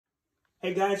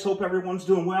Hey guys, hope everyone's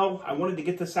doing well. I wanted to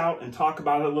get this out and talk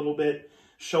about it a little bit,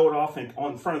 show it off in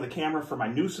front of the camera for my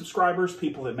new subscribers,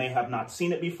 people that may have not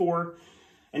seen it before,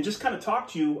 and just kind of talk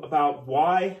to you about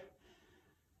why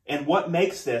and what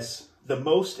makes this the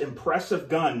most impressive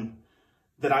gun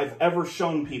that I've ever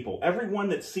shown people. Everyone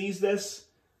that sees this,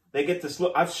 they get this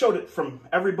look. I've showed it from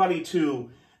everybody to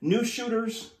new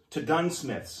shooters to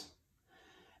gunsmiths.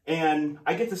 And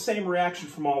I get the same reaction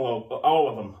from all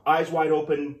of them. Eyes wide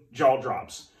open, jaw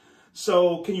drops.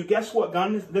 So can you guess what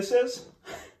gun this is?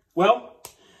 Well,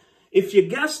 if you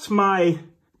guessed my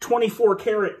 24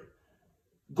 karat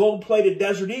gold-plated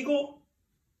Desert Eagle,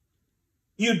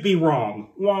 you'd be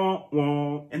wrong. Wah,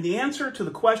 wah. And the answer to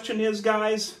the question is,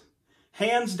 guys,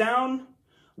 hands down,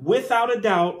 without a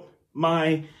doubt,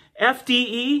 my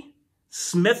FDE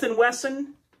Smith &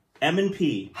 Wesson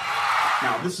M&P.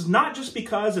 Now, this is not just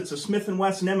because it's a Smith &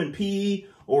 Wesson M&P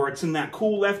or it's in that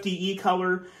cool FDE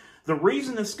color. The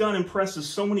reason this gun impresses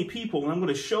so many people, and I'm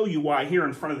going to show you why here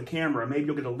in front of the camera, maybe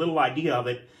you'll get a little idea of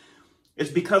it, is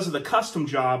because of the custom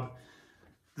job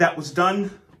that was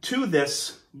done to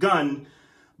this gun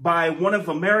by one of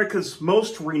America's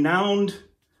most renowned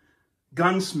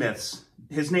gunsmiths.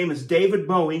 His name is David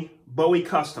Bowie, Bowie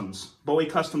Customs, Bowie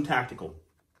Custom Tactical.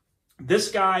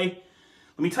 This guy,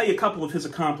 let me tell you a couple of his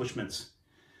accomplishments.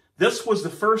 This was the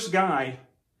first guy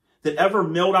that ever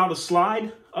milled out a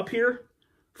slide up here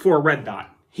for a red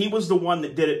dot. He was the one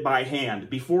that did it by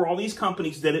hand. Before all these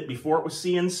companies did it, before it was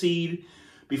CNC'd,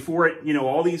 before it,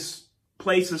 all these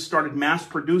places started mass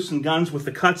producing guns with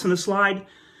the cuts in the slide,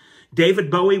 David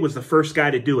Bowie was the first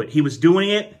guy to do it. He was doing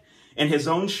it in his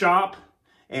own shop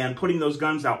and putting those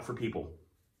guns out for people.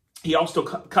 He also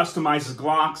customizes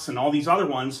Glocks and all these other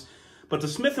ones, but the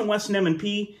Smith & Wesson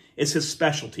M&P is his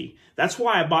specialty. That's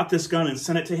why I bought this gun and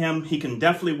sent it to him. He can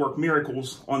definitely work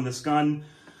miracles on this gun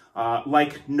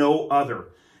like no other.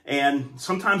 And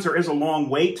sometimes there is a long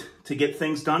wait to get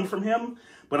things done from him,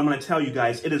 but I'm going to tell you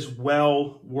guys, it is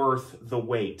well worth the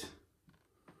wait.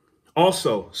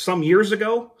 Also, some years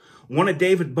ago, one of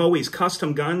David Bowie's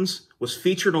custom guns was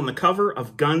featured on the cover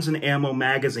of Guns and Ammo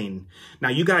magazine. Now,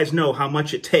 you guys know how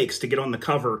much it takes to get on the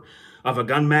cover of a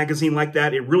gun magazine like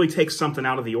that. It really takes something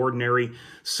out of the ordinary,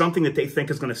 something that they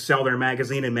think is going to sell their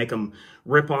magazine and make them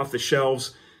rip off the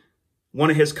shelves.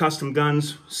 One of his custom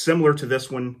guns, similar to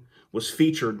this one, was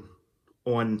featured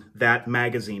on that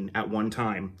magazine at one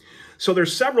time. So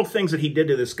there's several things that he did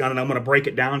to this gun, and I'm going to break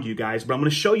it down to you guys, but I'm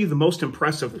going to show you the most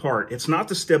impressive part. It's not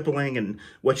the stippling and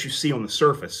what you see on the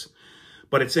surface,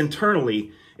 but it's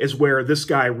internally is where this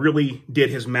guy really did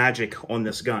his magic on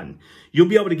this gun. You'll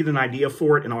be able to get an idea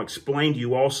for it, and I'll explain to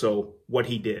you also what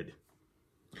he did.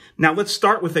 Now, let's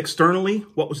start with externally,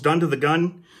 what was done to the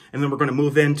gun, and then we're going to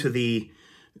move into the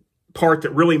part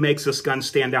that really makes this gun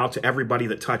stand out to everybody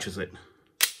that touches it.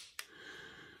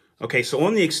 Okay, so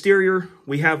on the exterior,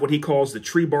 we have what he calls the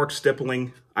tree bark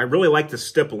stippling. I really like the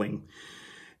stippling.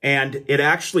 And it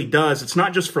actually does, it's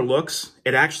not just for looks,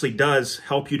 it actually does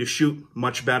help you to shoot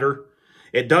much better.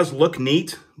 It does look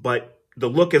neat, but the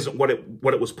look isn't what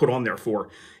it was put on there for.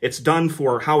 It's done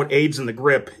for how it aids in the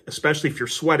grip, especially if you're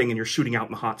sweating and you're shooting out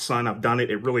in the hot sun. I've done it,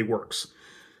 it really works.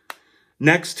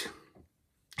 Next,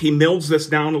 he milds this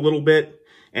down a little bit,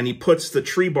 and he puts the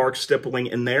tree bark stippling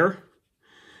in there.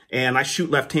 And I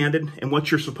shoot left-handed, and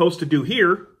what you're supposed to do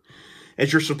here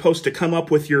is you're supposed to come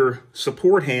up with your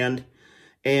support hand,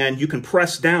 and you can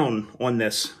press down on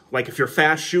this. Like if you're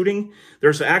fast shooting,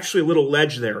 there's actually a little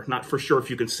ledge there. Not for sure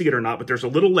if you can see it or not, but there's a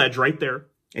little ledge right there.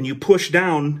 And you push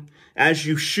down as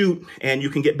you shoot, and you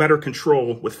can get better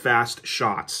control with fast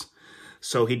shots.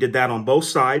 So he did that on both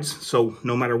sides. So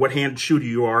no matter what hand shooter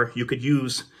you are, you could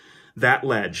use that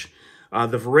ledge.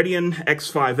 The Viridian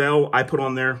X5L I put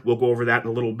on there. We'll go over that in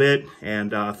a little bit,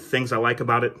 and things I like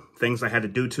about it, things I had to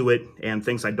do to it, and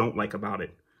things I don't like about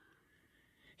it.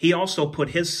 He also put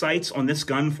his sights on this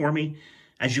gun for me.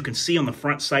 As you can see on the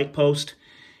front sight post,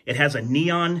 it has a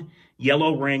neon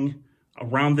yellow ring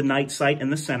around the night sight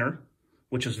in the center,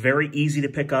 which is very easy to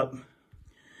pick up.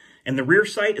 And the rear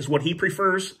sight is what he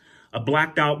prefers, a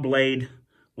blacked out blade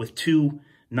with two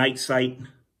night sight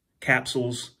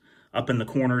capsules up in the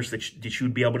corners that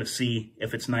you'd be able to see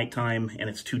if it's nighttime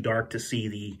and it's too dark to see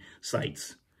the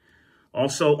sights.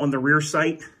 Also on the rear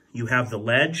sight, you have the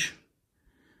ledge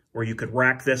where you could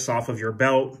rack this off of your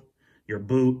belt, your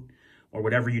boot, or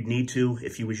whatever you'd need to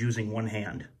if you was using one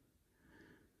hand.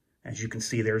 As you can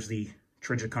see, there's the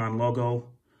Trijicon logo.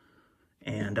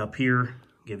 And up here,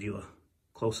 give you a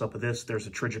close-up of this, there's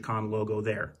a Trijicon logo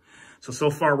there. So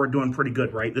far we're doing pretty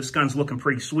good, right? This gun's looking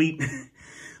pretty sweet,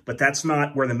 but that's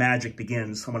not where the magic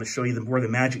begins. I'm going to show you where the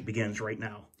magic begins right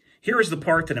now. Here is the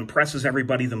part that impresses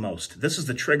everybody the most. This is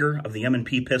the trigger of the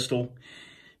M&P pistol.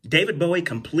 David Bowie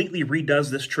completely redoes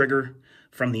this trigger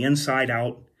from the inside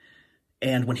out.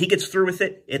 And when he gets through with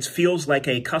it, it feels like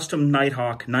a custom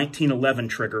Nighthawk 1911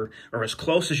 trigger, or as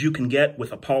close as you can get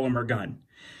with a polymer gun.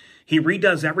 He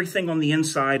redoes everything on the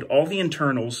inside, all the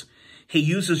internals. He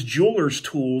uses jeweler's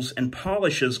tools and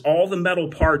polishes all the metal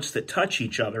parts that touch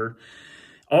each other.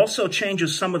 Also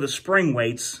changes some of the spring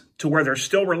weights to where they're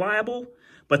still reliable,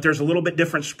 but there's a little bit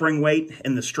different spring weight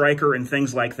in the striker and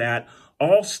things like that.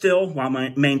 All still while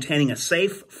maintaining a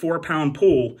safe 4-pound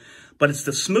pull, but it's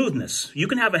the smoothness. You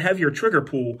can have a heavier trigger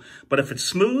pull, but if it's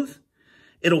smooth,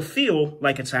 it'll feel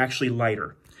like it's actually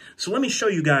lighter. So let me show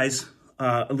you guys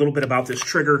a little bit about this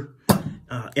trigger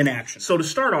in action. So to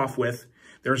start off with,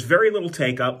 there's very little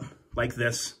take up like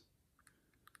this.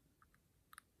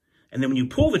 And then when you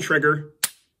pull the trigger,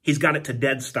 he's got it to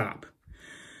dead stop.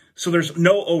 So there's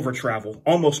no over travel,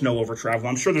 almost no over travel.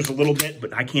 I'm sure there's a little bit,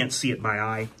 but I can't see it by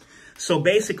eye. So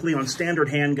basically on standard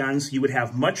handguns, you would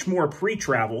have much more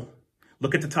pre-travel.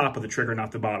 Look at the top of the trigger,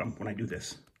 not the bottom when I do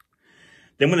this.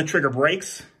 Then when the trigger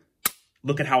breaks,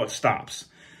 look at how it stops.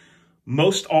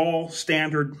 Most all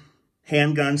standard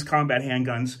handguns, combat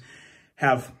handguns,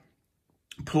 have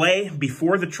play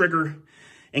before the trigger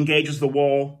engages the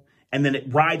wall, and then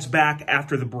it rides back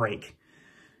after the break.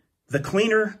 The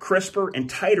cleaner, crisper, and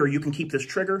tighter you can keep this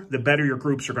trigger, the better your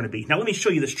groups are going to be. Now let me show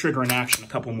you this trigger in action a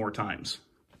couple more times.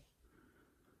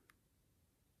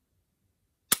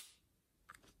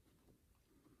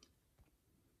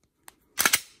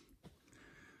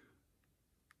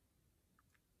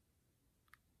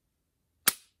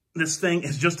 This thing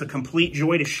is just a complete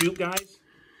joy to shoot, guys.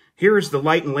 Here is the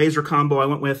light and laser combo I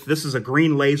went with. This is a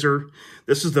green laser.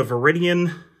 This is the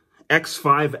Viridian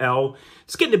X5L.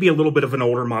 It's getting to be a little bit of an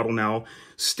older model now.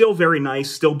 Still very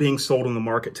nice, still being sold on the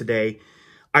market today.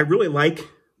 I really like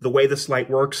the way this light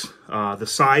works, the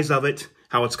size of it,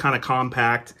 how it's kind of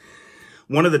compact.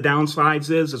 One of the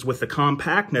downsides is with the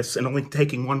compactness and only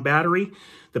taking one battery,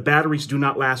 the batteries do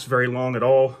not last very long at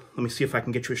all. Let me see if I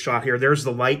can get you a shot here. There's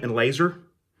the light and laser.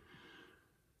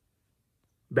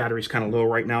 Battery's kind of low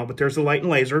right now, but there's the light and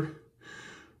laser.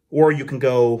 Or you can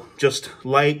go just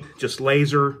light, just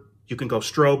laser. You can go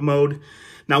strobe mode.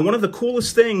 Now, one of the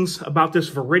coolest things about this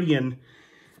Viridian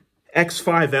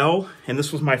X5L, and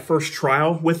this was my first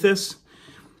trial with this,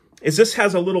 is this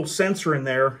has a little sensor in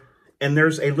there, and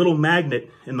there's a little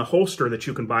magnet in the holster that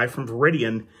you can buy from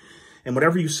Viridian. And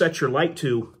whatever you set your light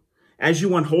to, as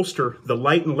you unholster, the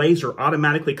light and laser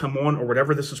automatically come on, or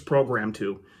whatever this is programmed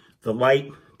to. The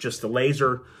light, just the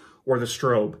laser, or the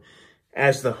strobe.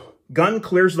 As the gun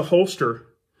clears the holster,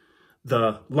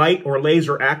 the light or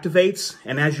laser activates,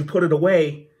 and as you put it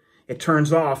away, it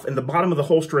turns off, and the bottom of the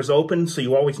holster is open, so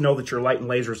you always know that your light and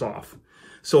laser's off.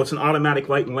 So it's an automatic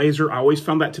light and laser. I always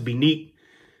found that to be neat,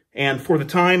 and for the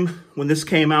time when this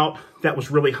came out, that was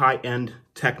really high-end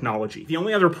technology. The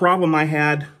only other problem I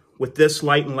had with this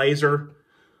light and laser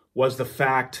was the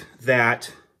fact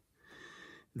that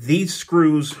these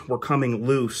screws were coming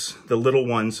loose, the little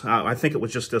ones. I think it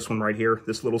was just this one right here,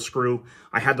 this little screw.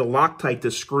 I had to Loctite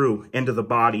this screw into the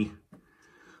body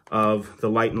of the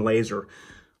light and laser.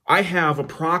 I have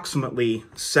approximately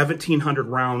 1,700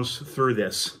 rounds through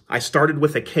this. I started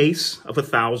with a case of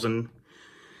 1,000,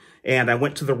 and I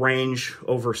went to the range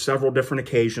over several different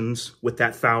occasions with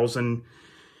that 1,000,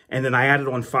 and then I added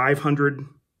on 500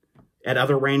 at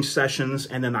other range sessions,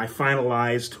 and then I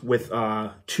finalized with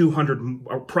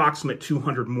approximate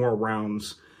 200 more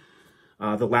rounds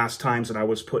the last times that I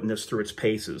was putting this through its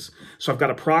paces. So I've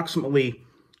got approximately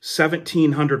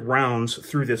 1,700 rounds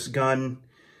through this gun,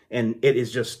 and it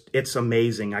is just, it's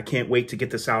amazing. I can't wait to get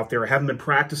this out there. I haven't been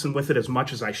practicing with it as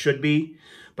much as I should be,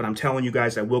 but I'm telling you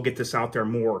guys, I will get this out there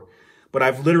more. But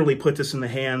I've literally put this in the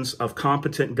hands of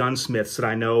competent gunsmiths that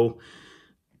I know,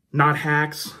 not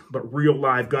hacks, but real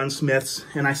live gunsmiths.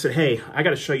 And I said, hey, I got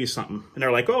to show you something. And they're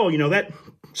like, oh, you know, that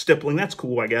stippling, that's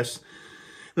cool, I guess.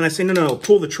 And I say, no,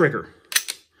 pull the trigger.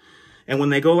 And when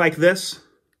they go like this,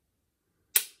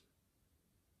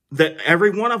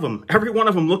 every one of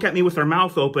them look at me with their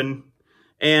mouth open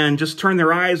and just turn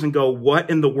their eyes and go, what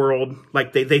in the world?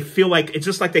 Like they feel like, it's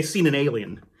just like they've seen an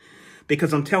alien.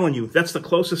 Because I'm telling you, that's the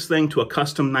closest thing to a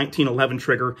custom 1911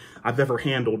 trigger I've ever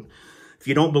handled. If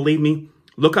you don't believe me,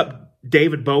 look up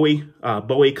David Bowie,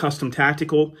 Bowie Custom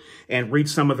Tactical, and read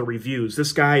some of the reviews.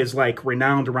 This guy is like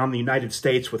renowned around the United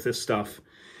States with this stuff.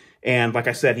 And like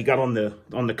I said, he got on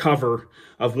the cover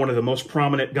of one of the most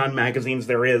prominent gun magazines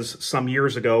there is some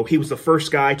years ago. He was the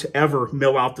first guy to ever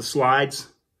mill out the slides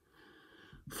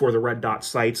for the red dot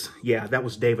sights. Yeah, that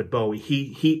was David Bowie.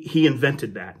 He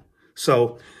invented that.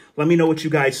 So Let me know what you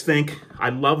guys think. I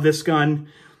love this gun.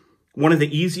 One of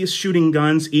the easiest shooting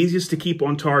guns, easiest to keep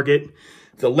on target.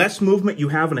 The less movement you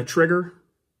have in a trigger,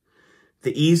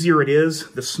 the easier it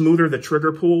is, the smoother the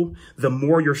trigger pull, the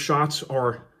more your shots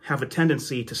have a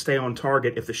tendency to stay on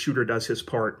target if the shooter does his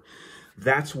part.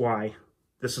 That's why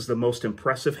this is the most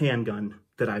impressive handgun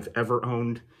that I've ever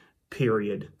owned,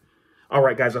 period. All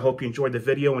right, guys, I hope you enjoyed the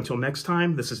video. Until next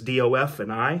time, this is DOF,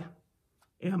 and I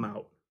am out.